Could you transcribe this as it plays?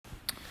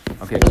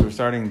Okay, so we're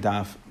starting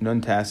Daf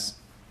Nun Tes.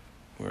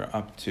 We're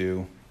up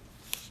to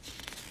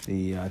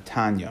the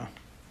Tanya,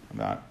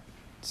 about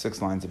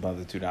 6 lines above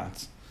the 2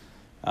 dots.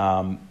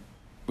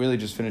 Really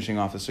just finishing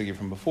off the sugya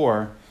from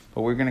before,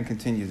 but we're going to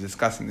continue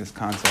discussing this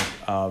concept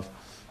of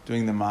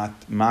doing the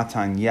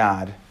matan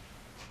yad,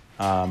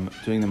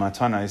 doing the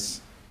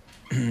matanais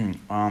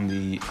on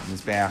the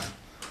Mizbeach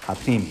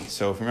HaPnimi.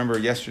 So if you remember,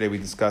 yesterday we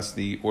discussed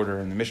the order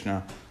in the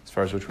Mishnah as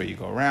far as which way you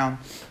go around,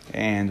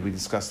 and we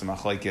discussed the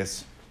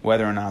machlekes,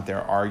 whether or not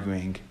they're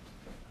arguing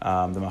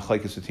the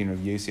machlekes between Rav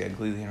Yossi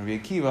Adglili and Rav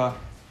Akiva.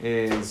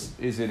 Is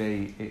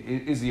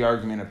the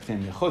argument a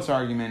pnim yechutz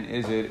argument?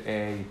 Is it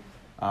a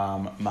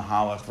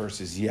mahalach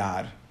versus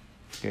yad?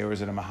 Okay, or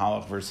is it a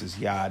mahalach versus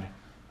yad?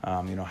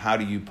 How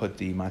do you put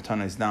the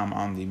matanas dam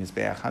on the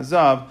mizbeach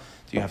hazav?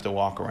 Do you have to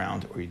walk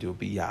around, or you do it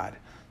biyad?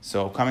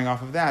 So coming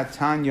off of that,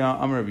 Tanya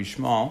Amar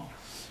Rishmal.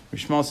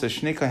 Rishmal says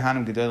Shnei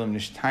Kohanim Gedolim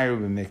Nishtayru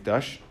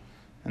b'Mikdash,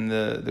 and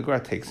the Gemara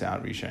takes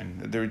out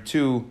Rishon. There are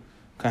 2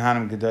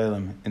 Kohanim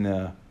Gedolim in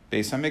the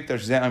Beis HaMikdash.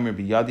 Ze Amar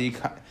b'Yadi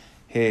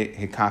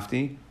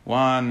Hekafti.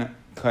 One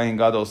Kohen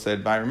Gadol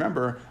said, "I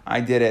remember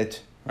I did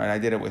it. Right, I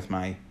did it with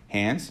my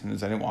hands, and I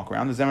didn't walk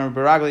around." The Ze Amar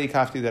b'Ragli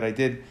Hekafti, that I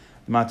did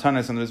the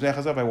matanas on the mizbeach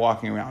hazav by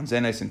walking around.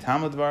 Zenais and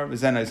Talmud Dvar,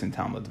 Zenais and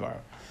Talmud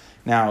Dvar.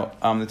 Now,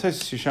 the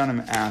Tosfos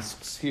Yeshanim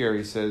asks here.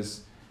 He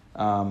says.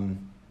 It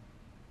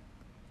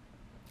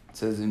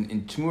says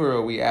in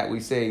Tmura we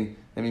say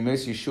that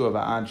Mimos Yeshua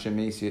Va'ad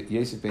Shemes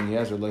Yosef ben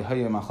Yezer Lo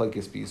Hayya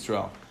Machlekes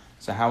BiYisrael.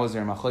 So how was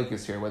there a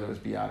machlekes here, whether it was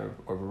biyad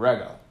or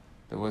b'regel?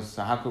 There was.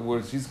 So how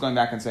could she's going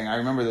back and saying, I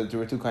remember that there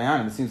were 2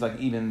 kayanim. It seems like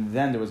even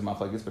then there was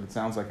machlekes, but it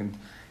sounds like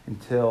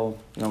until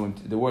there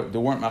weren't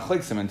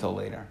machlekesim until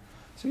later.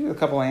 So you have a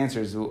couple of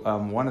answers.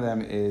 One of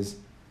them is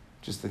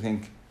just, I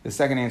think the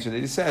second answer that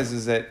he says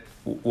is that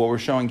what we're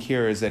showing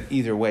here is that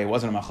either way, it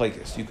wasn't a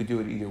machlekes. You could do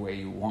it either way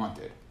you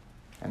wanted.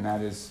 And that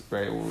is,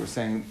 right, what we're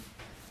saying,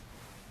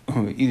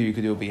 either you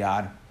could do a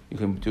biyad, you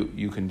can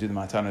do the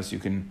matanas, you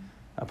can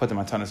put the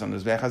matanas on the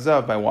mizbeach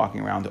hazav by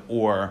walking around,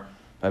 or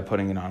by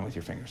putting it on with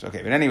your fingers.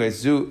 Okay, but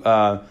anyways,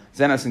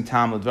 zenos and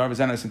Talmud Dvarav,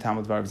 zenos and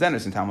Talmud Dvarav,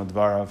 zenos and Talmud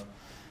Dvarav.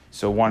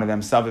 So one of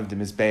them, saviv de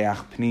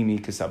mizbeach pnimi,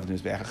 kasaviv de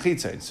mizbeach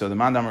achitzai. So the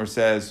Mandamar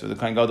says, so the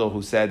Kohen Gadol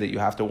who said that you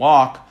have to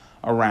walk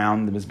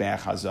around the mizbeach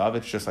hazav,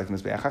 it's just like the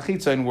mizbeach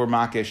achitzai, and we're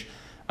makish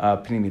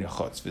pnimi de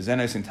chutz.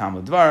 V'zenos in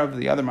Talmud Dvarav,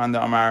 the other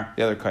Mandamar,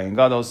 the other Kohen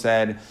Gadol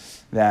said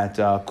that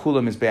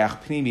kula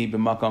mizbeach pnimi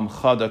b'makam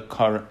chada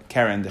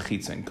karen de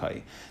chitzai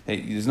kai.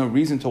 There's no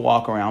reason to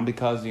walk around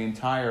because the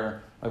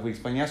entire, like we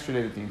explained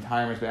yesterday, that the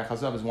entire mizbeach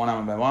hazav is 1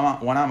 amma by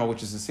 1 amma,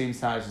 which is the same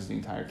size as the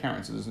entire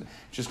karen. So it's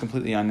just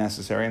completely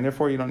unnecessary, and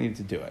therefore you don't need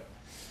to do it.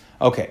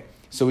 Okay,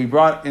 so we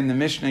brought in the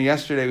Mishnah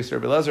yesterday, we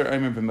started Rabbi Eliezer,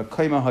 Omer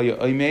b'makayma haya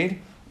oimed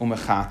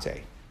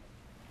umechate.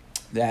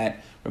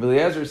 That Rabbi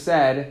Eliezer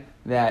said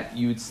that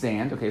you would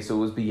stand. Okay, so it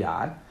was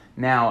biyad.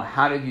 Now,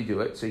 how did you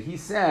do it? So he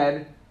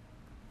said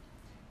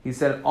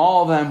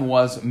all of them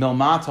was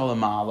milmata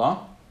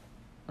lamala,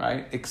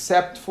 right?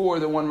 Except for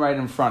the one right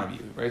in front of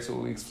you, right? So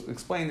what we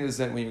explained is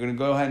that when you're going to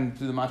go ahead and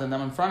do the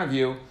matandam in front of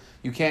you,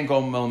 you can't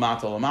go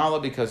milmata lamala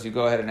because you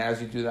go ahead and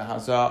as you do the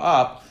hazah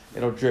up,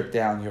 it'll drip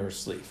down your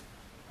sleeve.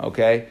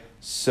 Okay,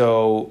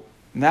 so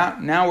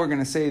now we're going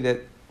to say that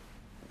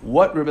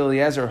what Rabbi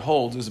Eliezer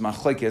holds is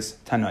machlekes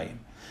tanaim.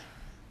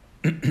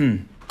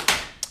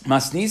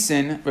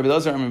 Masnisin, Rabbi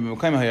Eliezer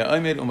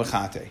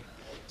umechate.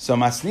 So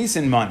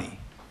masnisin money.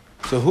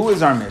 So who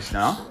is our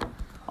Mishnah?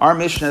 Our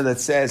Mishnah that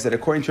says that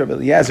according to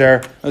Rabbi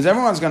Eliezer,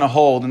 everyone's going to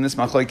hold in this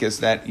machlekes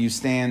that you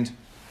stand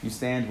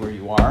where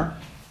you are,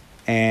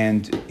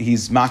 and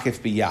he's makif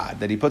biyad,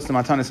 that he puts the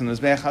matanis in the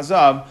mizbeach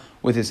hazav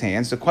with his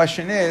hands. The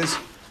question is,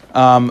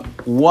 now,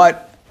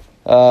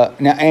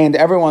 and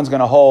everyone's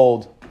going to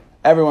hold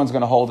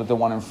at the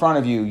one in front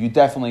of you. You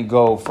definitely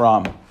go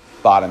from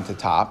bottom to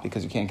top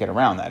because you can't get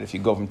around that. If you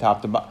go from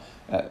top to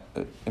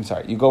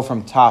you go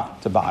from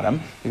top to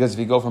bottom, because if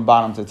you go from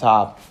bottom to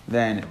top,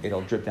 then it'll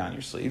drip down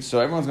your sleeves.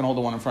 So everyone's going to hold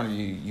the one in front of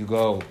you. You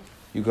go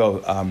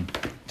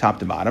top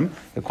to bottom.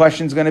 The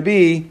question's going to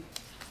be,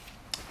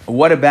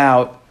 what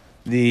about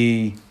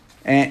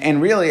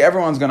and really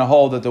everyone's going to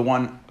hold at the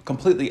one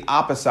completely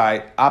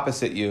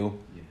opposite you.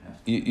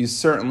 You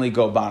certainly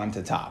go bottom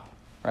to top,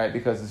 right?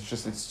 Because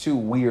it's too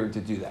weird to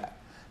do that.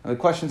 Now the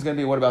question's going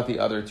to be, what about the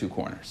other 2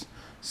 corners?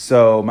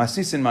 So,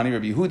 Masnisin Mani,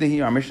 Rabbi Yehuda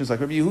here, our mission is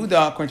like Rabbi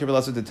Yehuda, according to Rabbi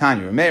Eliezer the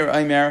Tanya.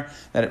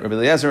 That Rabbi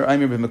Eliezer,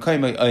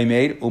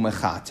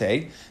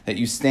 that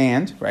you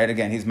stand, right?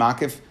 Again, he's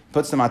makif,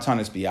 puts the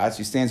matanis biyad, so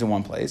he stands in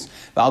one place.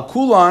 Val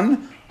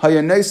kulan,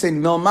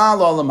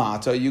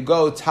 you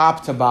go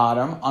top to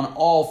bottom on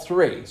all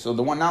 3. So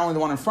the one, not only the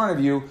one in front of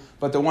you,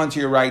 but the one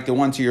to your right, the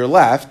one to your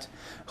left.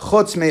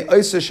 Except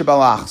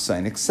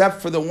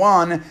for the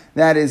one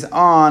that is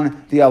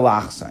on the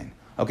alachsain.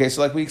 Okay,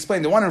 so like we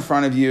explained, the one in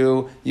front of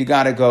you, you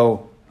got to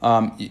go.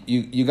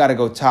 You got to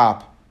go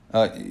top.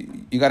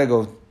 You got to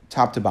go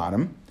top to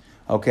bottom.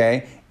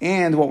 Okay,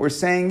 and what we're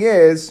saying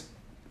is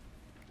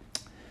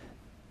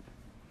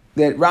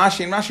that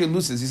Rashi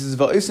loses. He says,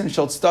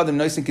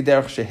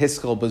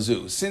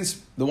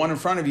 since the one in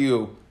front of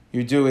you,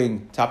 you're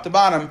doing top to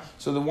bottom,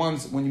 so the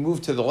ones, when you move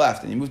to the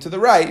left and you move to the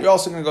right, you're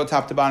also going to go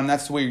top to bottom.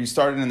 That's where you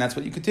started and that's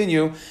what you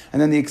continue.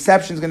 And then the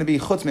exception is going to be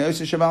chutz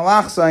me'osin sheba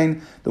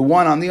alachzain, the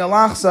one on the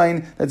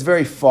alachzain that's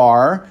very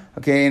far,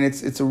 okay, and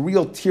it's a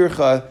real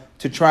tircha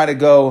to try to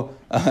go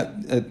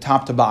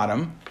top to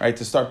bottom, right,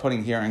 to start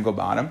putting here and go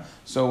bottom.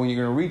 So when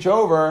you're going to reach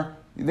over,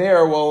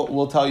 there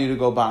we'll tell you to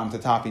go bottom to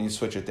top and you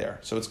switch it there.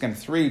 So it's going to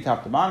 3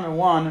 top to bottom and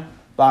 1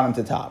 bottom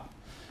to top.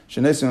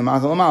 Rabbi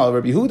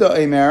Yehuda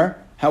Eimer,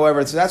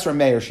 however, so that's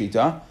Rameir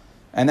Shita,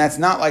 and that's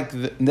not like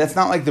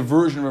the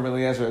version of Rabbi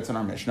Eliezer that's in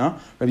our Mishnah.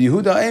 Rabbi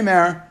Yehuda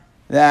Eimer,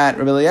 that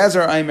Rabbi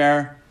Eliezer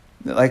Eimer,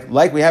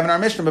 like we have in our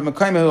Mishnah, but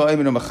Mekaymehu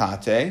Eimenu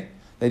Mechate,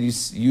 that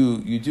you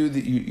do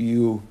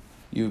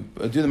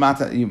the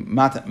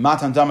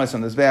matan damas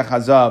on the Zbeach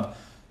Hazav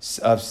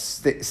of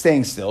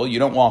staying still. You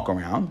don't walk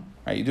around,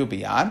 right? You do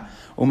biyad.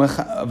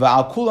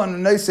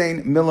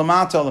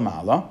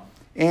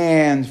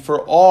 And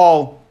for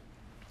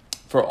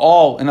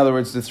all, in other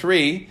words, the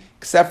 3,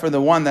 except for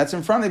the one that's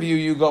in front of you,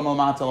 you go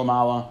milmata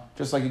lamala,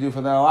 just like you do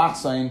for the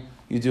alachzain,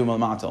 you do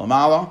milmata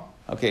lamala.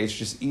 Okay, it's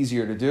just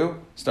easier to do.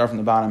 Start from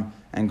the bottom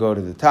and go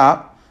to the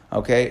top.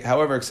 Okay,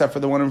 however, except for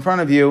the one in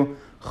front of you,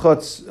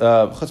 chutz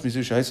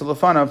mizusha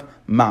hisalafanav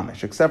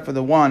mamish, except for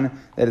the one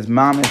that is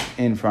mamish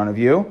in front of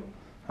you.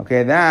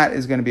 Okay, that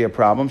is going to be a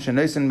problem.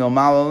 Shenoisin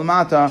milmala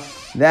lamata,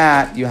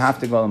 that you have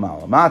to go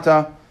lamala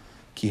lamata.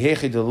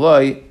 Kihechi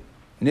deloy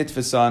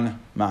nitfasan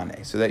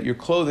mane, so that your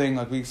clothing,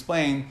 like we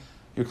explained,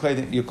 your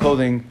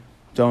clothing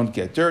don't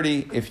get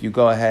dirty if you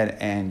go ahead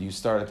and you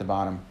start at the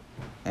bottom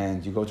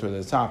and you go to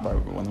the top.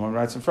 When the one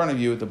right in front of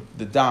you,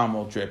 the dam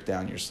will drip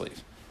down your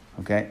sleeve.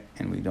 Okay,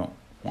 and we don't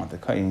want the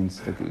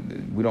kayins.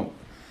 We don't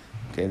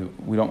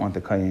want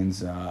the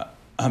kayins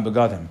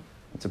begadim.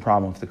 It's a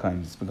problem if the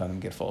kayins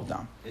begadim get full of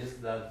dam. Is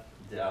that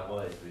the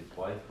avoid with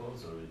white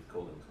clothes or with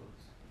golden clothes?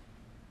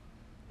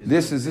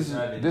 This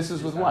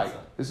is with white.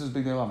 This is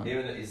Big Day Lavan.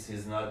 Even if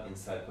he's not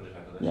inside Kodesh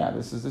HaKadoshim. Yeah,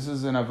 this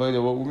is an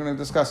avodah. Well, we're going to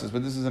discuss this,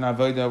 but this is an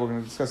avodah. We're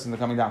going to discuss it in the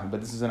coming document.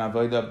 But this is an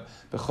avodah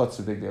bechutz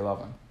of Big Day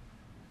Lavan.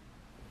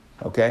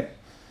 Okay,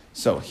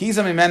 so he's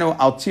a mimenu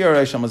al tir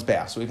reish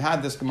hamazbeach. So we've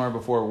had this Gemara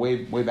before,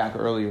 way back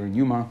earlier in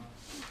Yuma.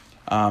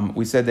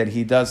 We said that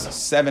he does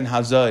 7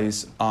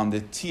 hazais on the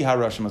tihar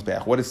reish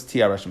hamazbeach. What does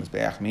tihar reish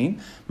hamazbeach mean?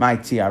 My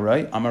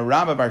tiharai amar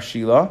Rabba bar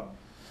Shila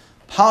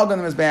palgan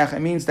hamazbeach.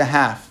 It means the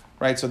half.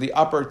 Right, so the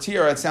upper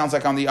tira, it sounds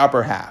like on the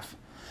upper half.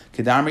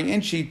 Kedamri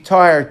inchi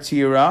tar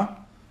tira.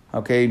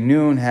 Okay,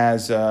 noon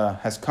has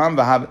come.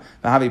 Vahavi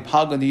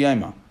palga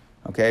diyema.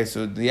 Okay,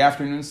 so the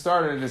afternoon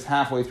started is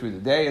halfway through the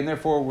day, and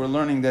therefore we're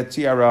learning that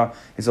tiara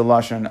is a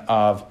lashon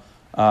of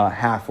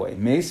halfway.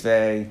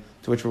 Meisvei,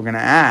 to which we're going to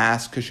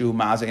ask kashu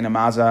maza ina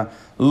maza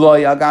lo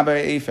yagaber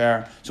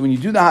efer. So when you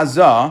do the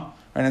hazah,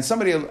 right, and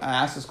somebody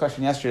asked this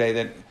question yesterday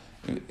that.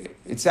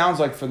 It sounds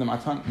like for the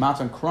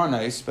Matan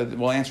Kronos, but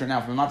we'll answer it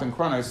now. For the Matan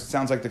Kronos, it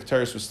sounds like the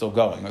Keteris was still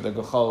going, or the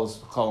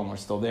Gecholim were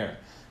still there.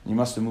 You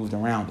must have moved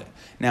around it.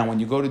 Now,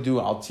 when you go to do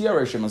Al Tia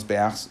Reish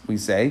Hamazbeach, we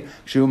say,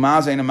 Shu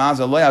Maza Ina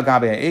Maza Lo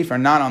Yagabe Efer,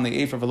 not on the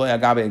Efer V'Lo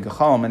Yagabe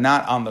Gecholim, and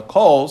not on the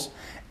coals,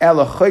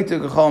 Ela Choyte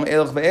Gecholim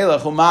Elach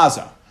Ve'elach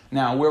Umaza.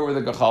 Now, where were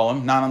the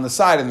Gecholim? Not on the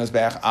side of the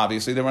Mizbeach,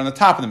 obviously, they were on the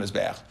top of the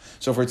Mizbeach.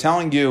 So if we're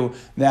telling you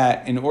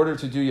that in order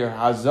to do your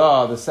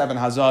Hazah, the 7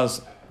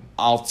 Hazahs,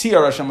 Al Tia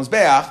Reish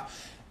Hamazbeach,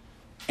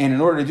 and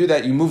in order to do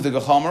that, you move the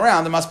Gecholim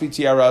around, there must be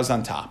tiaras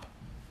on top,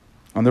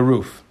 on the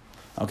roof.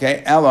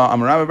 Okay? Ella,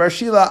 Amarabba Bar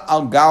Shila,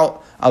 Al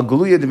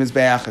Galuya de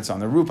Mizbeach, it's on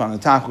the roof, on the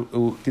top,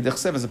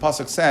 Kidechsev, as the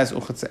Pasuk says,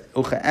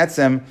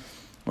 Uche'etzem,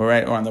 or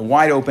on the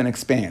wide open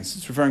expanse.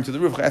 It's referring to the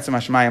roof, Uche'etzem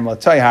HaShemayim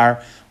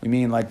LaTayhar, we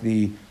mean like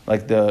the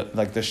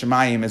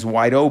Shemayim is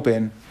wide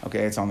open,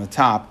 okay, it's on the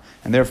top,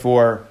 and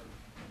therefore,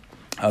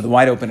 the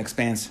wide open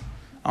expanse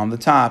on the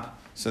top,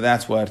 so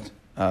that's what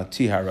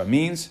Tihara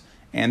means.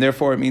 And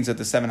therefore, it means that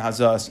the 7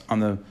 hazahs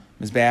on the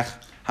Mizbeach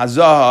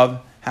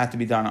Hazahav had to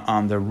be done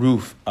on the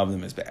roof of the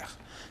Mizbeach.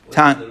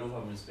 What's the roof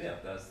of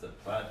Mizbeach? That's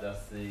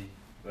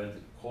where the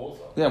coals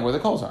are. Yeah, where the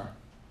coals are.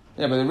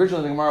 Yeah, but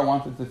originally the Gemara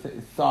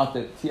thought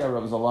that Tiara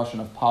was a lashon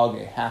of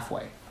palge,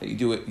 halfway. That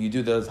you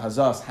do those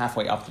hazahs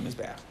halfway up the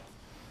Mizbeach.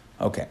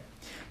 Okay.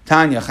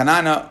 Tanya,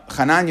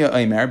 Chananya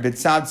Omer,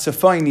 B'tzad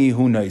Safaini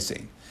Hu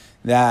Noisei.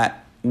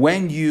 That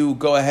when you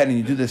go ahead and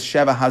you do the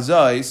Sheva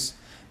Hazahs,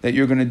 that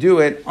you're going to do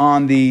it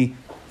on the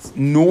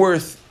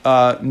north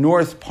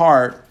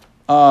part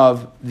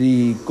of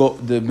the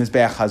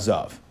Mizbeach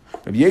Hazav.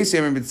 Rabbi Yossi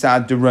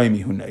b'tzad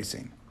d'roimi hu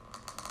noisin.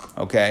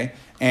 Okay,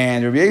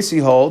 and Rabbi Yossi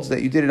holds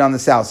that you did it on the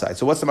south side.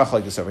 So what's the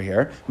machlokes over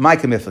here? My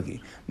kamiflagi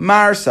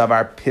mar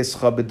savar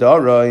pischa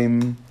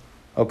b'daroim.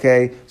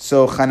 Okay,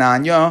 so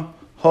Chananya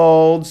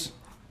holds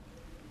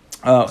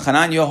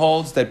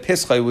that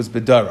pischa was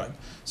b'daroim.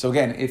 So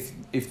again,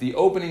 if the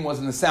opening was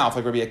in the south,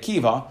 like Rabbi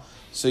Akiva.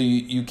 So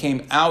you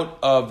came out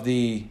of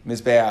the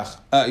Mizbeach,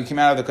 you came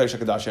out of the Kodesh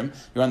HaKadoshim,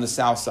 you're on the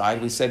south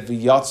side. We said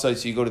V'yatzai,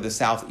 so you go to the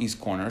southeast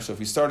corner. So if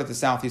you start at the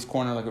southeast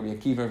corner, like Rabbi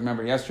Akiva,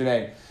 remember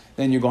yesterday,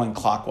 then you're going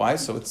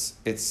clockwise. So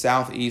it's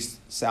southeast,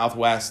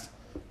 southwest,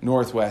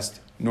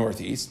 northwest,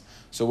 northeast.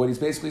 So what he's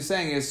basically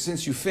saying is,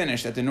 since you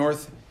finished at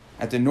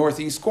the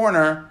northeast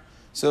corner,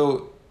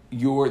 so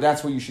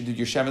that's where you should do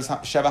your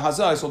Sheva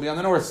Hazais will be on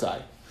the north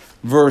side.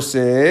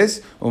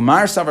 Versus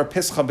Umar Savar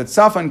Pischa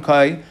B'Tzafan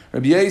Kai,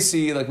 Rabbi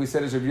Yosi, like we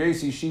said, is Rabbi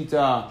Yosi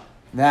Shita,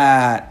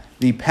 that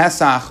the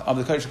Pesach of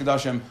the Kodesh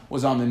Kodashim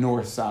was on the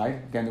north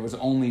side. Again, there was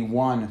only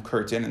one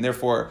curtain, and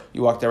therefore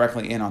you walk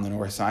directly in on the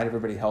north side.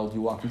 Everybody held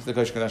you walk into the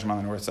Kodesh Kodashim on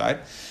the north side.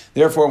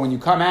 Therefore, when you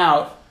come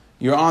out,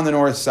 you're on the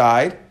north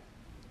side.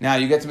 Now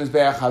you get to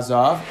Mizbeach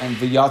Hazav and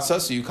V'yatza,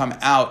 so you come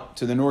out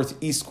to the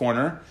northeast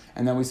corner,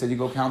 and then we said you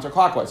go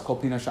counterclockwise. Kol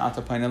Pina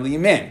Sha'ata Pina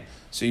Liyamin.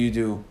 So you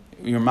do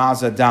your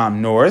Mazah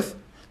Dam north.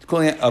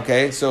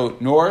 Okay, so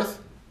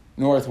north,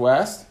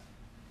 northwest,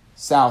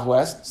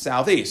 southwest,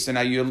 southeast. So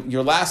now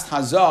your last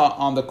hazah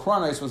on the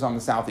Kronos was on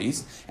the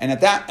southeast, and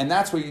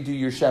that's where you do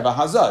your Sheva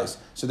Hazahs.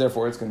 So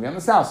therefore, it's going to be on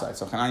the south side.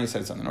 So Hananya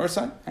said it's on the north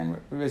side, and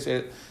Rabbi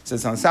said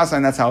it's on the south side,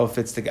 and that's how it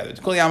fits together.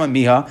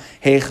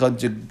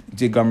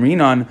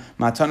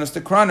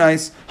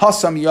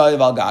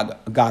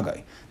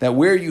 That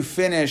where you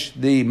finish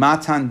the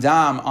Matan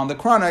Dam on the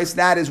Kronos,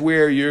 that is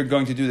where you're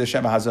going to do the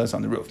Sheva Hazahs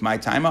on the roof. My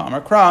time,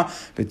 Amar Kra,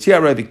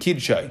 B'tiara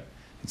B'kidshai.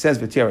 It says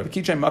B'tiara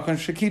B'kidshai, Makon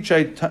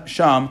Shekidshai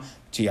Sham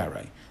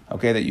Tiarai.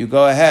 Okay, that you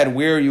go ahead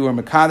where you are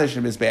Mekadesh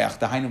and Mizbeach,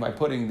 the Hainu by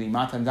putting the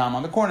Matan Dam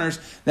on the corners,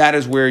 that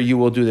is where you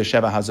will do the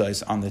Sheva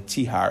Hazahs on the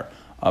Tihar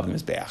of the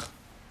Mizbeach.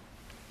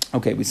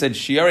 Okay, we said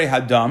Shiare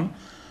Hadam,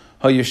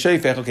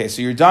 Hayeshefech. Okay,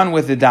 so you're done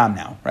with the Dam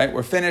now, right?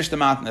 We're finished the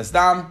Matan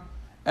Dam.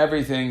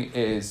 Everything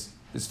is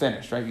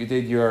finished, right? You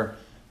did your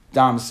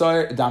Dam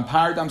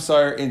Par Dam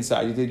Sayer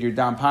inside. You did your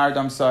Dam Par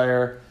Dam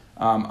Sayer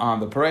on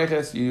the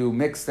Pareches. You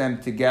mix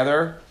them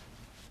together,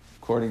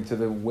 according to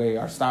the way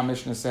our Stam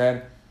Mishnah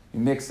said.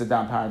 You mix the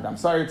Dam Par Dam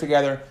Sayer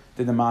together.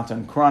 Did the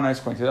Matan Kronos.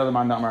 According to the other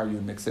Mandamar, you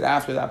would mix it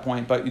after that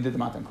point, but you did the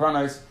Matan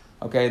Kronos.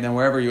 Okay, then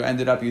wherever you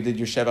ended up, you did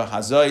your Sheva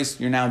Hazais.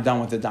 You're now done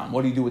with the Dam.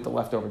 What do you do with the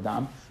leftover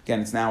Dam?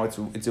 Again, it's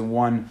in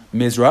one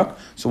Mizrak.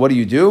 So what do?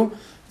 It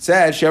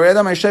says, you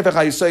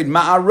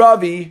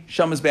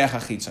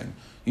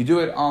do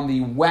it on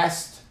the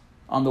west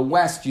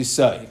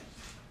Yisod.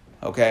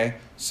 Okay?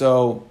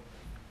 So,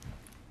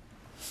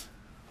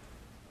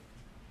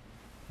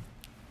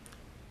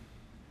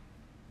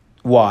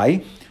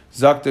 why?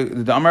 Because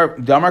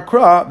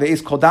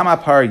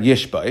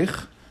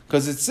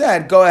it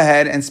said, go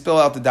ahead and spill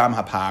out the Dam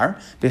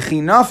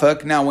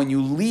Hapar. Now when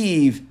you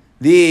leave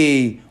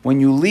the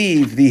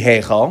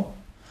Heichal,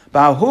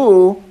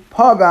 Bahu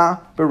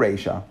Paga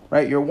Beresha,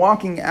 right? You're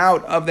walking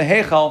out of the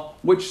Heichal.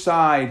 Which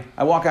side?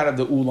 I walk out of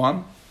the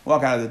Ulam,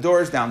 walk out of the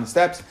doors, down the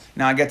steps.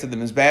 Now I get to the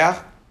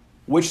Mizbeach.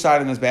 Which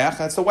side of the Mizbeach?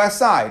 That's the west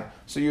side.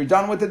 So you're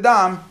done with the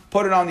Dam,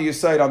 put it on the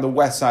Yisod on the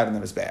west side of the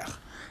Mizbeach.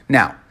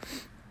 Now,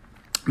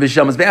 so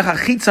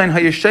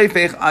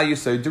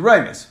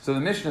the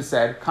Mishnah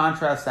said,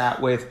 contrast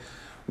that with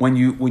when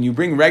you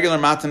bring regular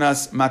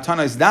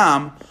matanas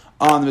dam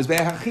on the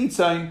Mizbeach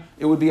HaChitzain,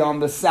 it would be on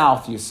the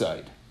south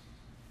Yisod.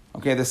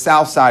 Okay, the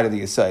south side of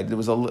the Yisod. There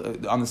was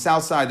on the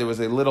south side there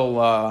was a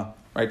little,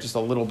 just a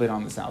little bit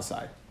on the south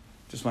side.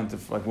 Just went to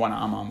like one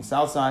amma on the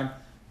south side,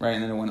 right,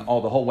 and then it went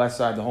the whole west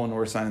side, the whole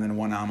north side, and then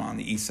one amma on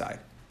the east side.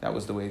 That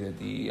was the way that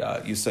the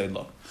Yisod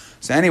looked.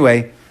 So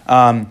anyway,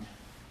 on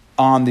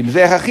the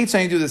Mizbeach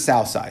HaChitzain, you do the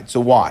south side. So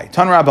why?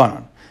 Tan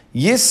Rabbanon.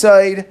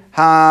 Yisod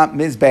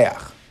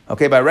HaMizbeach.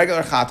 Okay, by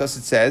regular chatas,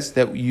 it says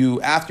that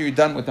after you're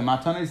done with the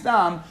matanis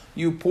dam,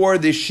 you pour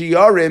the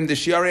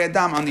shiarei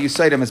adam on the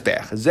Yisod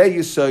HaMizbeach. Zeh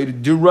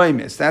Yisod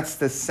Duraimis. That's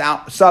the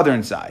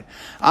southern side.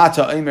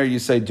 Ata Eimer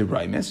Yisod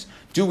Duraimis.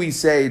 Do we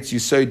say it's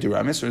Yisod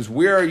Duraimis, or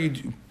where are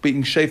you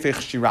being shefech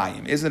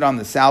shirayim? Is it on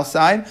the south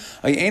side?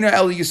 Eina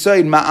el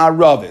Yisod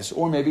Ma'aravis,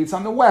 or maybe it's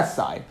on the west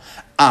side.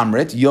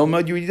 Amrit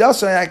Yomad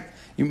Yuridasa.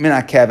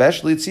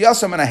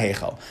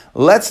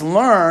 Let's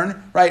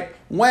learn, right,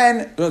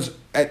 when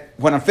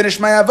I'm finished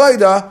my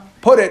avodah,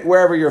 put it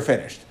wherever you're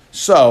finished.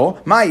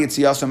 So, just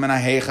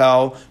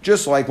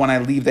like when I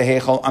leave the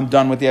heichal, I'm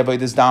done with the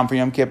avodas dam for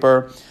Yom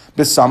Kippur.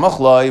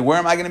 Where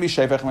am I going to be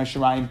shefech my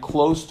shirayim?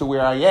 Close to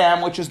where I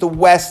am, which is the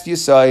west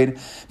Yisod.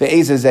 The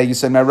Ezezeh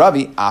Yisod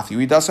Meravi.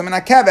 Afi Yidasam and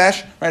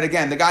Kevesh. Right,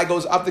 again, the guy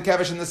goes up the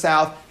Kevesh in the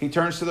south. He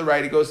turns to the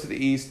right. He goes to the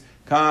east.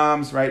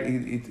 Comes, right,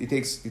 he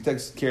takes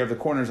care of the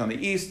corners on the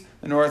east,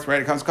 the north,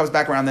 right, it comes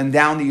back around, then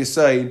down the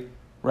Yisod,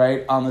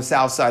 right, on the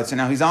south side. So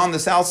now he's on the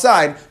south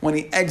side. When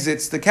he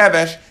exits the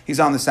Kevesh, he's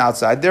on the south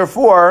side.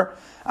 Therefore,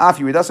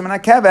 Yisod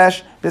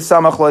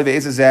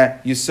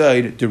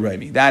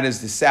Duraymi. That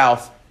is the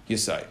south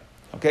Yisod.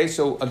 Okay,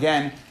 so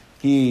again,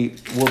 he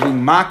will be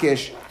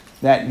makish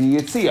that the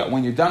Yitzia.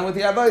 When you're done with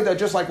the Avodah,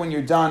 just like when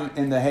you're done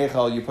in the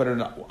Heichal, you put it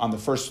on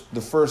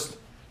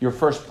your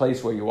first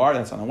place where you are,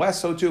 that's on the west,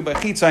 so too, but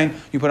Chitzain,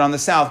 you put on the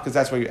south, because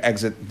that's where you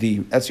exit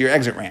that's your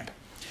exit ramp.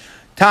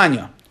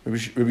 Tanya, Rabbi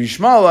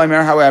Yishmael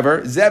Omer,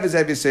 however, Zev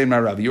Yisod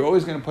Maravi, you're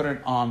always going to put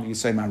it on the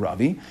Yisod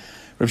Maravi.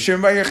 Rabbi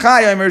Shimon Bar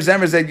Yochai Omer, Zev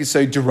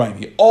Yisod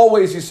Duraymi,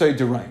 always Yisod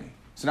Duraymi.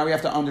 So now we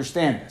have to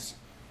understand this.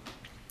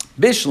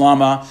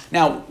 Bishlama.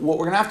 Now, what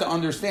we're going to have to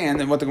understand,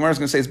 and what the Gemara is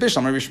going to say is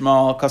Bishlama,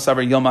 Rishmal,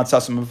 Kasavar, Yom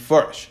Matzasim,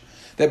 Furish.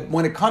 That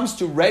when it comes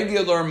to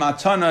regular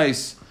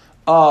matanos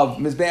of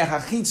Mizbeach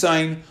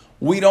HaChitzain,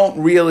 we don't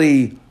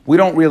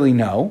really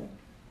know,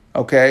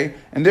 okay?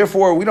 And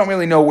therefore, we don't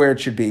really know where it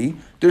should be.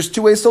 There's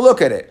two ways to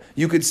look at it.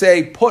 You could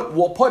say,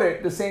 we'll put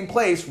it the same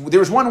place.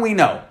 There's one we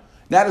know.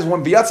 That is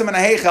when Biyatzim and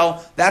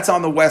Ahechel, that's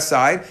on the west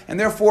side, and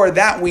therefore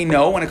that we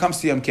know when it comes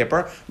to Yom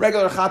Kippur.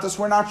 Regular Chatas,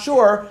 we're not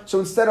sure, so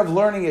instead of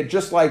learning it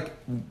just like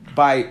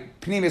by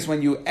Pnimis,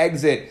 when you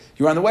exit,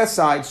 you're on the west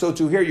side, so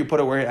too here you put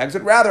it where you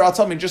exit. Rather, I'll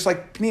tell me, just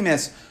like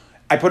Pnimis,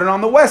 I put it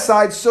on the west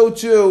side, so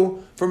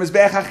too, for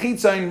Mizbeach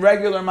HaChitzain,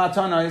 regular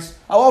Matanos,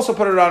 I'll also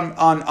put it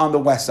on the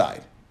west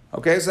side.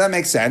 Okay, so that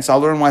makes sense. I'll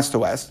learn west to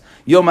west.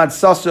 Yomad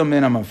Sasu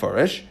Min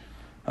HaMefurish.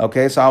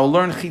 Okay, so I'll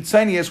learn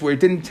Chitzanius where it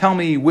didn't tell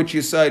me which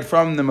Yisaid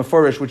from the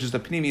Mefurish, which is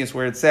the Pnimius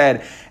where it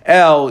said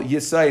El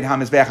Yisaid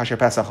HaMizbeach Asher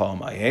Pesach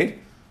HaOmayed.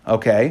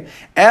 Okay.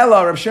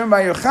 Ela Rav Shimon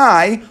Bar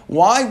Yochai,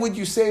 why would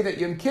you say that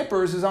Yom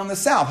Kippur's is on the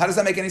south? How does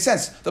that make any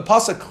sense? The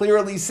Pasuk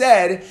clearly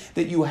said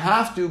that you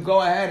have to go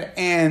ahead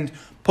and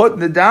put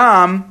the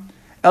dam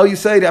El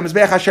Yisaid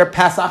HaMizbeach Asher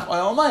Pesach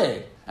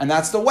HaOmayed. And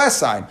that's the west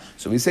side.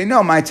 So we say,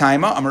 no, my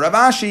taima, Amar Rav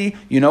Ashi,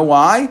 you know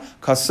why?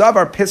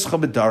 Kasavar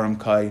Pischa B'darim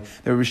Kai.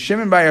 The Rav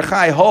Shimon Bar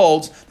Yochai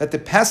holds that the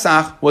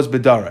Pesach was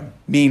B'darim,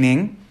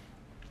 meaning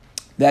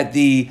that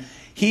he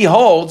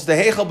holds the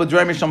Heichel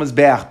B'darim Mishlam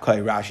Mizbeach Kai,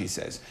 Rashi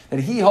says. That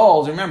he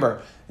holds,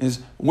 remember,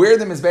 is where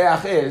the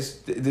Mizbeach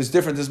is, there's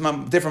a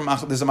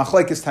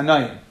Machlekes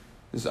Tanayim.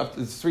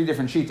 There's three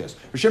different shitas.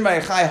 Rav Shimon Bar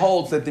Yochai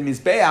holds that the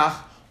Mizbeach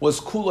was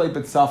Kulei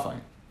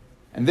B'tzafay.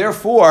 And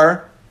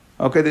therefore,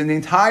 okay, the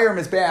entire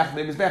Mizbeach,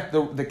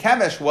 the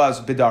Kemesh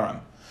was Bidarim.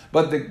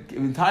 But the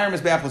entire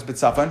Mizbeach was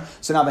B'tzafan.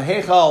 So now the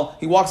Heichel,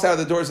 he walks out of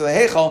the doors of the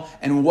Heichel,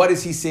 and what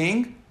is he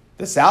seeing?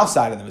 The south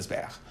side of the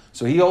Mizbeach.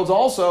 So he holds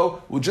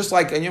also, well, just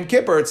like in Yom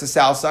Kippur, it's the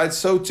south side,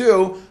 so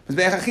too,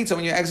 Mizbeach HaChitza,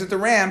 when you exit the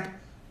ramp,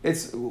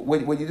 it's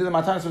when you do the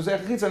Matanos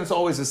Mizbeach HaChitza, it's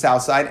always the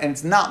south side, and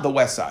it's not the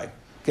west side.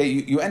 Okay,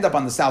 you end up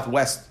on the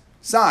southwest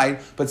side,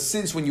 but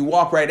since when you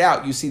walk right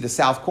out, you see the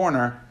south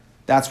corner,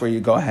 that's where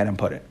you go ahead and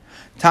put it.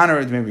 Taner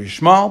Rabbi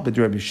Yishmael, but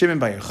Rabbi Shimon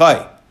Bar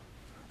Yochai.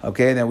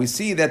 Okay, then we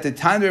see that the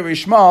Taner Rabbi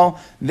Yishmael,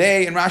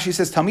 and Rashi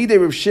says, Talmidei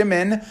Rabbi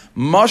Shimon,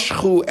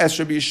 Mashchu es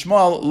Rabbi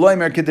Yishmael,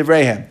 loimer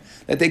kedevreihem.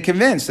 That they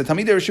convinced, the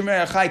Talmidei Rabbi Shimon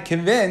Bar Yochai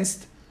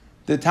convinced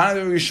the Taner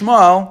Rabbi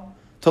Yishmael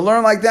to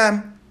learn like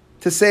them,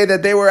 to say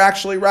that they were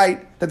actually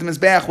right, that the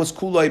Mizbeach was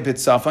kuloi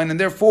b'tzafon, and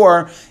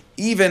therefore,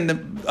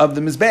 even of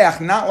the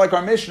Mizbeach, not like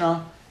our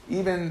Mishnah,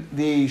 even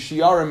the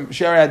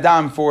Shiari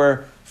Adam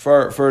for the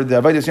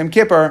Avodas Yom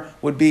Kippur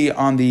would be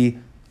on the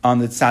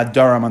Tzad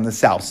Daram, on the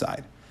south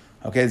side.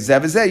 Okay,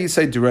 Zevazeh, you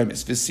say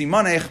Duremis.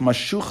 V'simonech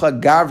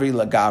mashucha gavri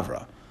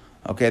lagavra.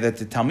 Okay, that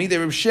the Talmidei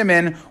Reb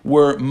Shimon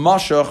were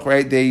mashuch,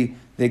 right? They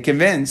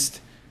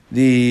convinced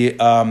the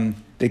Talmidei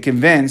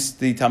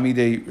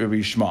Reb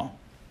Yishmael.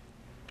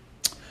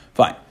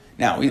 Fine.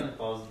 Now that has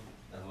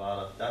a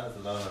lot of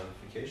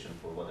ramification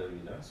for whatever you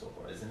learned so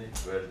far, isn't it?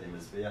 Where the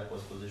Mizbeach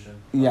was positioned.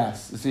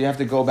 Yes, so you have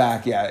to go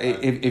back. Yeah,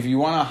 if you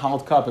want to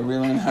halt cup and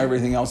really learn how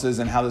everything else is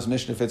and how this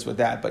Mishnah fits with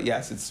that. But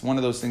yes, it's one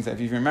of those things that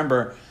if you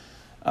remember,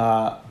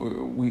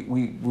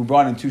 we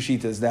brought in two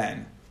shitas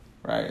then,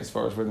 right? As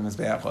far as where the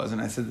Mizbeach was,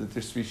 and I said that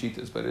there's three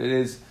shitas, but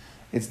it's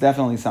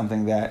definitely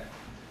something that,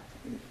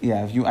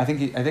 yeah. I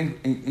think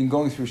in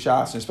going through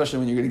Shas, especially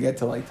when you're going to get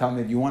to like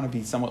Talmud, you want to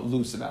be somewhat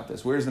loose about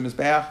this. Where's the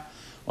Mizbeach?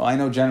 Well, I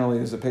know generally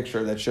there's a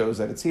picture that shows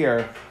that it's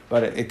here,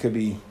 but it could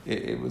be,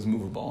 it was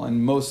movable.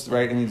 And most,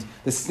 right, I mean,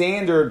 the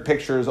standard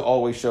pictures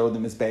always show the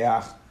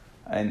Mizbeach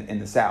in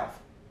the south,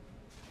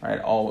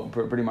 right?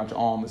 Pretty much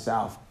all in the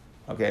south.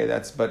 Okay,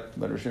 but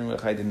Rosh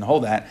Hashanah didn't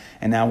hold that,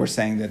 and now we're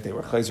saying that they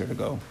were chayzer to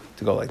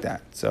go like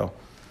that. So,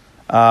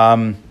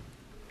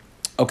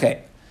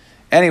 okay.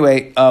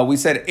 Anyway, we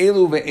said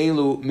elu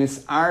ve'elu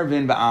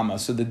misarvin ba'ama.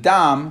 So the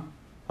dam,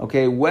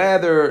 okay,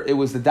 whether it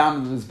was the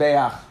dam of the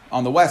Mizbeach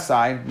on the west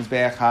side,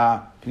 Mizbeach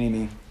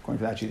ha-Pnimi, according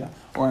to that shita,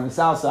 or on the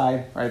south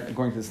side, right,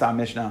 according to the Stam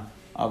Mishnah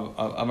of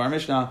our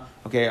Mishnah,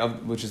 okay,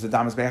 which is the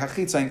Dam Mizbeach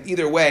ha-Chitzain.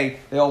 Either way,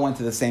 they all went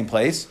to the same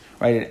place,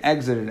 right? It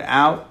exited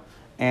out,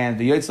 and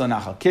the Yotzla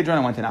Nachal Kidron,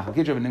 it went to Nachal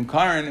Kidron, and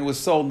Nimkaran, it was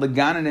sold,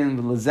 Legananim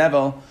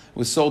Lezevel, it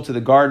was sold to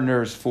the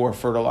gardeners for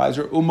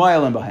fertilizer,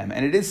 Umayalim Bahem,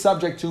 and it is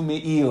subject to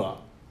Me'ilah.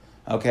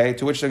 Okay,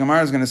 to which the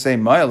Gemara is going to say,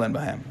 Mayalim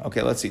Bahem.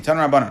 Okay, let's see.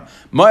 Tanar Rabbanan.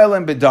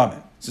 Mayalim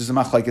B'damin. This is a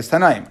machlekes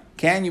Tanaim.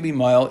 Can you be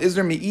Mayal? Is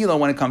there Me'ilah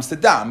when it comes to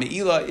Dam?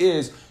 Me'ilah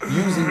is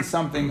using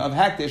something of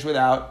Hektish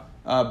without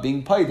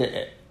being paid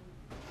it.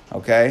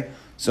 Okay,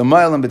 so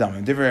Mayalim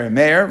B'damin. Divrei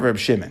Meir, Reb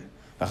Shimon.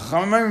 Now,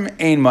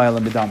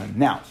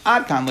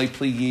 Adkan Le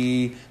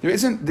Pligi,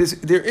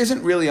 there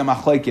isn't really a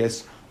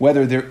machlekes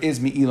whether there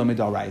is Me'ilah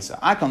Midaraisa.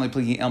 Adkan Le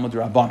Pligi El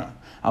Midrabanan.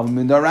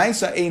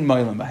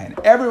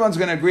 Everyone's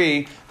going to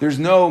agree there's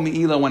no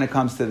Me'ilah when it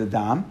comes to the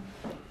Dam.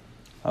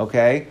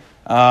 Okay?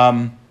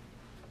 There's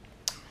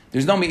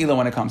no Me'ilah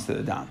when it comes to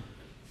the Dam.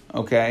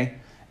 Okay?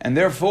 And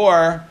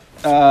therefore,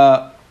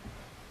 there's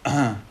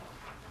no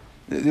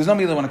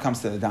Me'ilah when it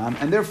comes to the Dam.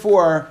 And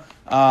therefore,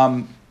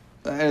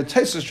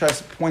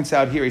 Tosfos points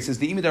out here. He says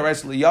the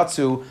imidares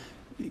liyatsu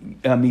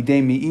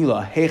midei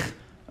miila hech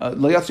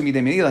liyatsu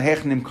midei miila hech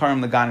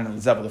nimkarim leganin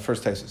lezevel. The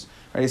first Tosfos.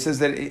 Right? He says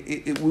that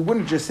we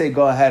wouldn't just say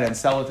go ahead and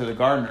sell it to the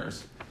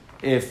gardeners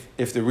if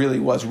there really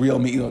was real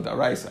miila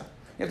daraisa.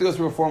 You have to go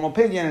through a formal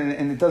opinion,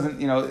 and it doesn't,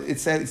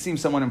 it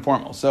seems somewhat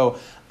informal. So,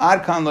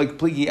 ad kan like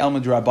pligi el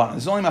midrabanan.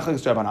 There's only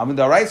machlekes drabanan. Avin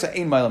daraisa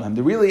ein ma'ilem.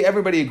 Really,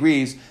 everybody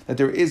agrees that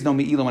there is no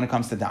miila when it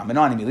comes to dam.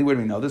 Benani mili. Where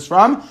do we know this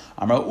from?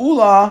 Amar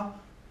Ula.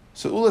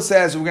 So Ula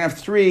says we're going to have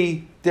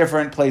three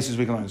different places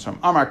we can learn this from.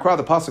 Amar Kra.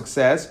 The pasuk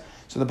says.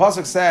 So the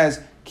pasuk says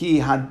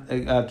ki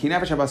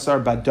nefesh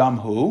habasar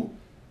badamhu.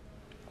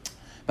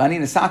 Bani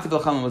nesativ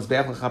l'chalom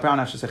l'zbeach l'chaper al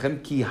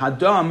nefesh ki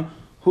hadam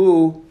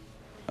hu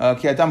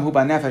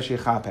b'nefesh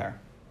yichaper.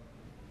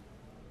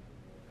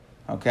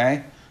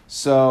 Okay,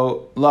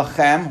 so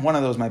lachem, one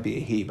of those might be a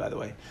he, by the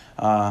way.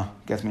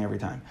 Gets me every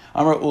time.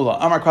 Amar Ula,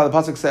 Amar Kra, the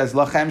pasuk says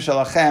lachem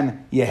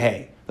shalachem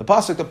yehei. The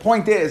pasuk, the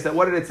point is that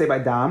what did it say by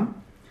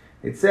dam?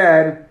 It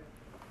said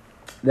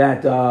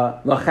that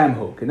lachem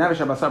hu. Kenevesh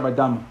habasar by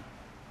dam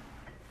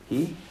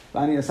he.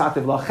 Bani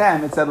nesativ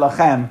lachem. It said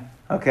lachem.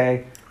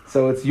 Okay,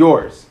 so it's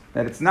yours.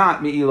 That it's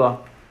not miila.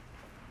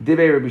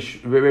 Dibei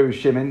Rabbi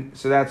Shimon.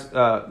 So that's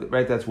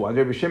right. That's one.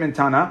 Rabbi Shimon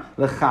Tana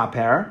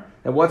lechaper.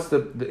 And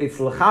it's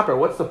lechaper.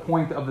 What's the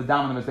point of the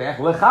dam on the mizbeach?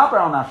 Lechaper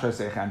al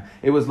nafshasechem.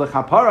 It was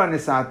lechapara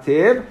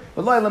nisativ,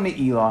 but lo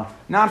miila.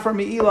 Not for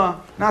miila,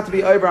 not to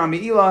be over on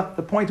miila.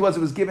 The point was it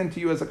was given to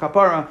you as a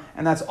kapara,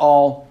 and that's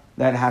all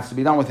that has to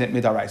be done with it.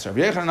 Midaraisa. Rabbi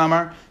Yechon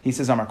Amar, he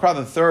says Amar Kra,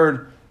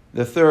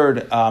 the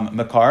third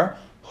makar.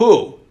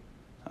 Who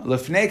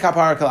lefnei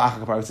kapara kal acha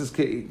kapara. It says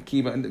ki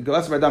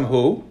adam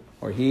who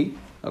or he.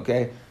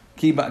 Okay,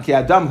 ki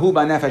adam hu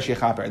b'nefesh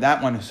yechaper.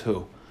 That one is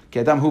who.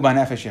 That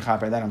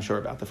I'm sure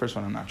about. The first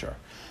one I'm not sure.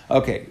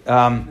 Okay.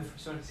 The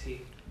first one is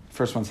he.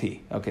 First one's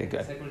he. Okay, good.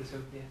 The second one is who.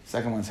 Yeah.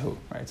 Second one's who.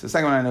 Right. So the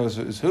second one I know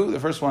is who.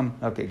 The first one.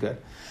 Okay, good.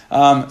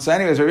 So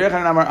anyways, Rabbi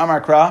Yechon Amar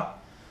Kra,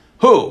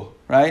 who,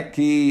 right?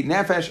 Ki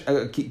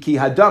nefesh ki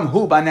hadam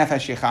hu ba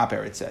nefesh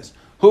yechaper. It says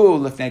who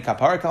lifnei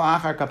kapara kal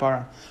achar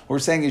kapara. We're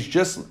saying is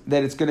just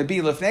that it's going to be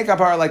lifnei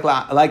kapara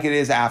like it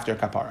is after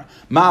kapara.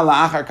 Ma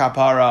la'achar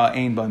kapara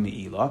ein ba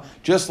miila.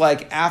 Just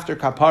like after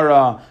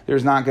kapara,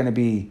 there's not going to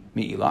be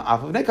miila.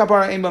 Lifnei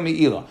kapara ein ba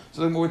miila.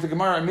 So the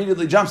Gemara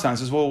immediately jumps on and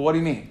says, well, what do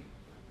you mean?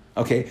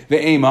 Okay,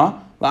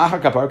 ve'ema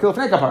la'achar kapara kil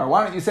lifnei kapara.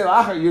 Why don't you say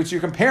la'achar?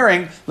 You're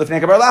comparing lifnei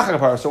kapara la'achar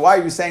kapara. So why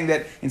are you saying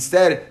that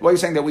instead? Why are you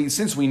saying that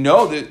since we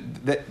know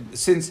that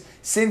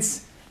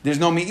since there's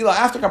no mi'ila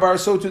after kapara,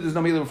 so too there's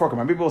no mi'ila before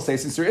kapara. People will say,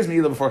 since there is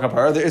mi'ila before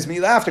kapara, there is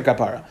mi'ila after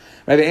kapara.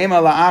 Rabbi Ema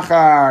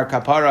la'achar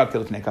kapara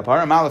kilifnei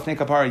kapara, ma lifnei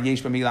kapara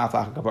yesh b'mi'ila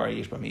after kapara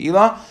yesh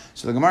b'mi'ila.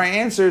 So the Gemara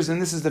answers,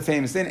 and this is the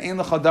famous thing, ein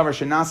l'cha davar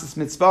shenasis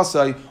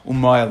mitzvasai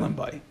u'ma'alim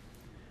bai.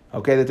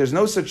 Okay, that there's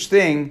no such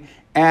thing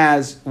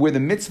as where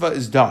the mitzvah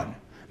is done.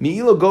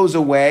 Mi'ila goes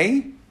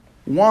away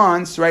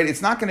once, right?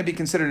 It's not going to be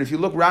considered. If you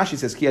look, Rashi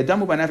says, "Ki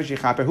adamu b'nefesh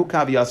yechaper hu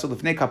kav yasu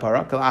lifnei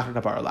kapara kal achar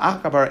kapara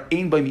la'achar kapara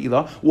ein by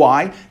miila."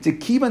 Why? To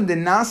kiban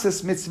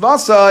denasis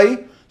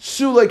mitzvasai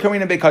sulei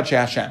karina be'kadshei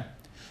Hashem.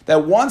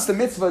 That once the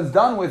mitzvah is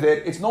done with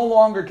it, it's no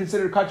longer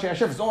considered kadshei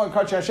Hashem. If it's no longer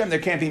kadshei Hashem, there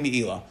can't be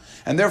miila,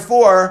 and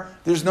therefore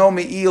there's no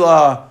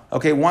miila.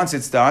 Okay, once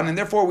it's done, and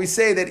therefore we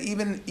say that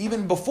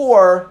even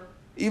before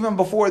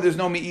there's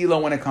no miila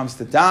when it comes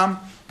to dam.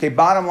 Okay,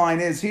 bottom line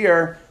is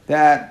here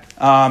that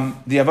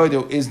the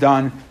avodah is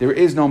done. There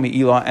is no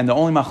mi'ila, and the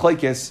only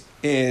machlekes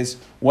is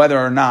whether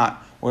or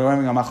not we're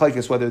having a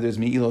machlekes whether there's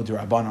mi'ila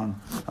d'Rabbanan,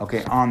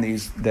 okay, on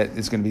these that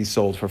is going to be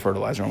sold for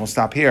fertilizer. And we'll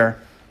stop here.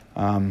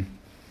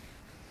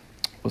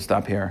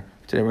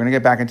 Today. We're going to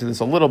get back into this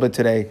a little bit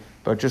today,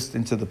 but just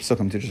into the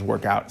psukim to just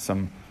work out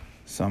some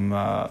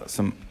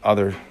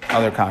other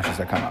kashas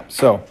that come up.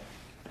 So.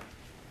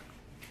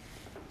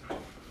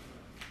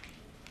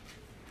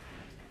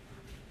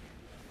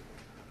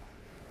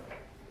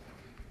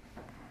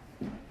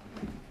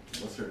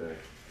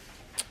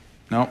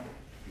 No.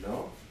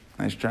 No?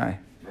 Nice try.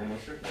 No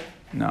mustard day?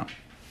 No.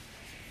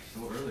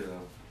 So early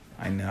though.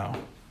 I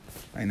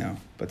know.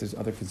 But there's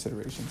other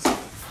considerations.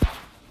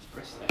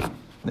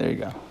 There you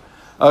go.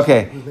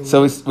 Okay,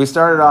 so we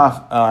started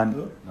off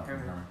on...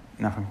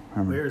 Nothing.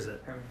 Where is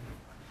it?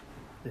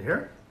 You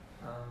here?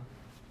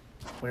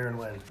 Where and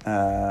when?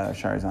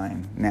 Shar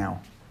Zion.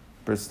 Now.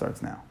 Bris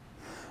starts now.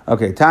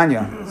 Okay,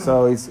 Tanya.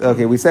 So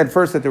we said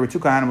first that there were two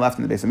Kohanim left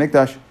in the base of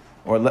Mikdash,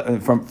 or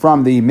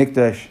from the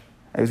Mikdash.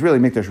 It was really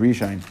Mikdash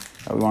Rishon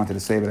we wanted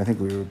to say, but I think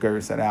we were going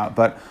to set out.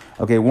 But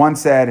okay, one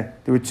said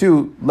there were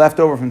two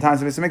left over from the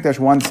times of Mikdash.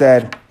 One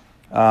said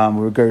we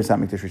were going to set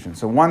Mikdash Rishon.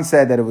 So one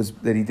said that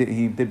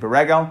he did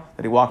beregel,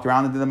 that he walked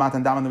around and did the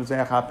matan dam on the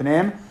mizbeach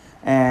hapanim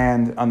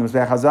and on the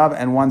mizbeach hazav,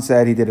 and one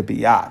said he did a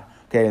biyad.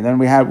 Okay, and then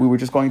we were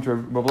just going through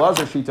Rabbi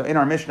Elazar shita in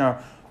our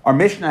Mishnah. Our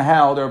Mishnah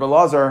held, or Rabbi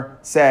Elazar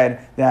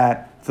said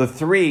that the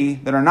three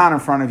that are not in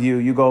front of you,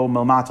 you go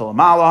milmata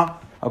lamala.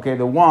 Okay,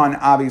 the one in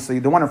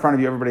front of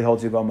you, everybody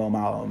holds you go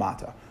milmala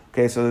lamata.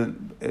 Okay, so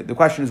the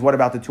question is, what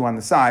about the two on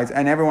the sides?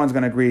 And everyone's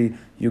going to agree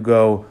you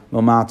go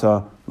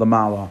milmata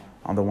lamala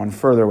on the one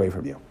further away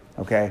from you.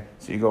 Okay,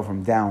 so you go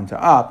from down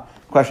to up.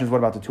 The question is, what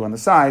about the two on the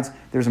sides?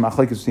 There's a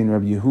machlekes between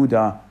Rabbi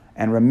Yehuda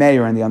and Rabbi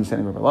Meir and the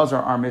understanding of Rabbi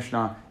Elazar. Our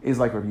Mishnah is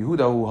like Rabbi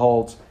Yehuda, who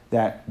holds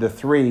that the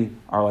three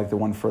are like the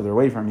one further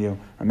away from you.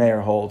 Rabbi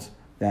Meir holds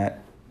that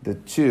the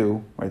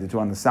two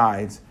on the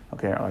sides,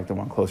 okay, are like the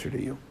one closer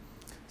to you.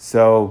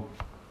 So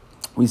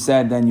we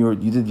said then you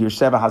did your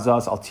Sheva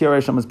Hazaz al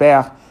Tira Shel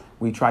Mizbeach.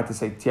 We tried to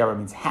say Tira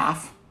means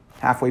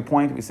halfway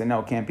point. We said no,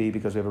 it can't be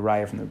because we have a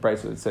raya from the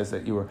Brayso that says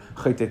that you were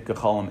Chaytik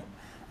Gecholim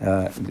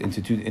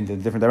into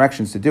different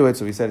directions to do it.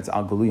 So we said it's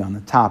Al Gului on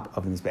the top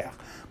of the Mizbeach.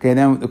 Okay, and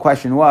then the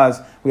question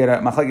was, we had a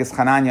Machlekes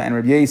Chananya and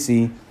Rabbi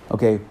Yasi.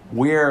 Okay,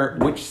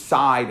 which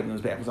side of the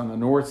Mizbeach was on the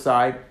north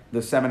side?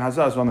 The 7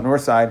 Hazaz was on the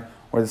north side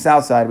or the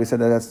south side. We said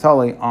that that's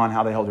totally on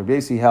how they held. Rabbi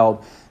Yasi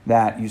held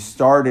that you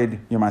started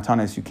your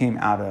matanis, you came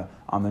out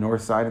on the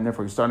north side, and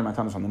therefore you started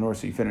matanis on the north,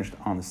 so you finished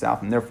on the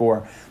south, and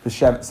therefore the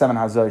 7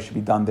 hazah should be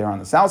done there on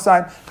the south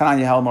side.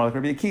 Hananya held more like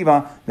Rabbi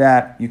Akiva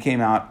that you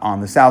came out on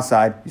the south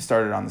side, you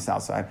started on the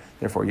south side,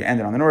 therefore you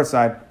ended on the north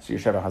side, so your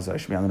 7 hazah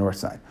should be on the north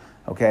side.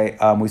 Okay,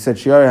 we said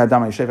Shiori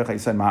Hadam Yeshevach, you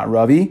said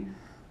Ma'aravi.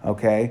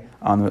 Okay,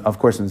 of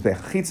course in Mizbeach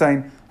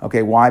Chitzain.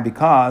 Okay, why?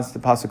 Because the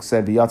pasuk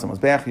said V'yatzam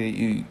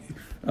Mizbeach.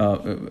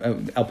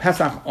 El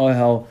Pesach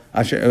Ohel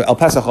El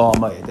Pesach Ohel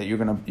Mayit, that you're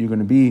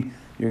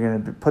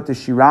gonna put the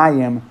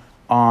shirayim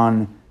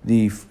on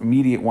the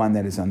immediate one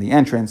that is on the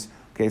entrance.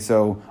 Okay,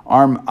 so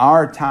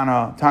our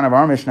Tana of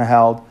our Mishnah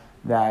held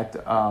that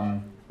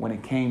when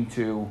it came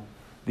to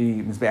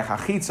the Mizbeach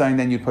HaChitzain,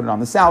 then you'd put it on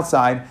the south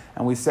side,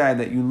 and we said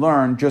that you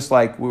learn just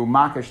like we were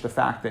makish the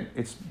fact that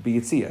it's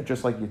B'Yitzia,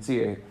 just like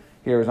Yitzia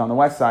here is on the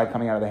west side,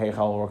 coming out of the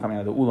Heichal or coming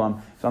out of the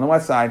Ulam. It's on the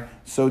west side,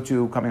 so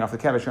too coming off the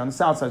Kevish, you're on the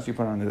south side, so you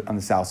put it on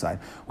the south side.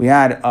 We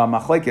had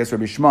Machlekes,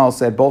 Rabbi Shmuel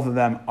said both of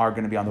them are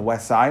going to be on the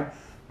west side.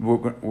 We're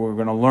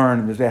going to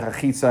learn Mizbeach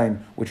HaChitzain,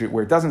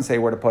 where it doesn't say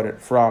where to put it,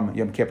 from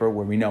Yom Kippur,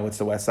 where we know it's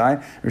the west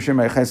side. Rishon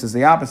Me'eches is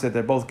the opposite.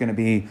 They're both going to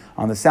be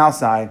on the south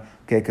side,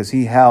 okay, because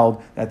he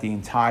held that the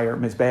entire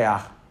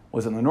Mizbeach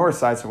was on the north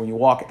side, so when you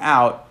walk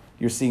out,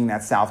 you're seeing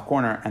that south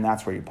corner, and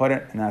that's where you put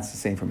it, and that's the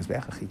same for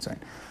Mizbeach HaChitzain.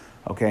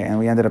 Okay, and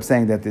we ended up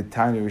saying that the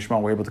Talmidei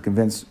Rishon were able to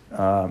convince they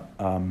were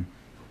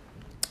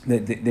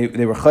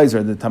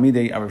chayzer. The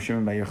Talmidei of Rav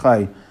Shimon Bar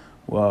Yochai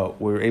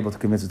were able to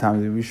convince the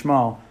Talmidei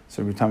Rishon,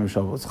 so the Talmidei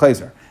Rishon was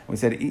chayzer. We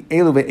said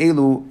elu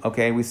ve'elu.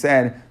 Okay, we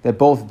said that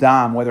both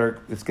dam,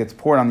 whether it gets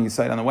poured on the east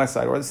side, on the west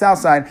side, or the south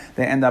side,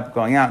 they end up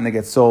going out and they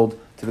get sold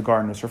to the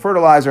gardeners for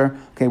fertilizer.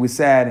 Okay, we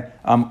said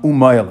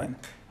umayalin.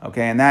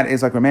 Okay, and that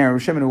is like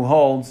Rav Shimon who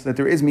holds that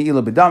there is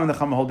me'ilah b'damim. The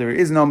Chacham hold there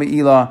is no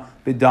me'ilah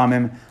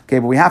b'damim. Okay,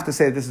 but we have to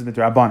say that this is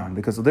midrabanan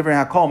because the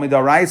Divrei Hakol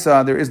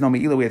midaraisa there is no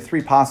me'ilah. We have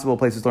 3 possible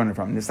places to learn it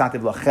from.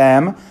 Nisativ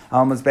lachem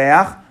al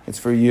mizbeach. It's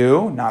for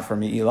you, not for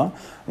me'ilah.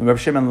 Rav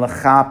Shimon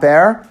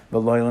lachaper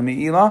v'loy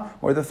me'ilah.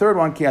 Or the third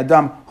one ki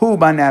adam hu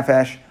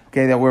banefesh.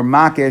 Okay, that we're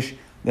makish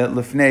that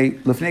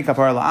lifnei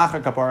kapara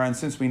la'achar kapara, and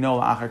since we know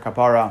la'achar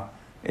kapara,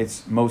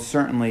 it's most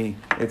certainly,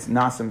 it's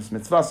nasim's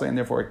mitzvah, and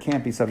therefore it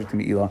can't be subject to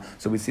me'ilah.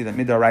 So we see that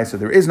midaraisa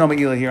there is no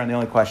me'ilah here, and the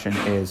only question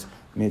is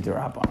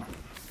midrabanan.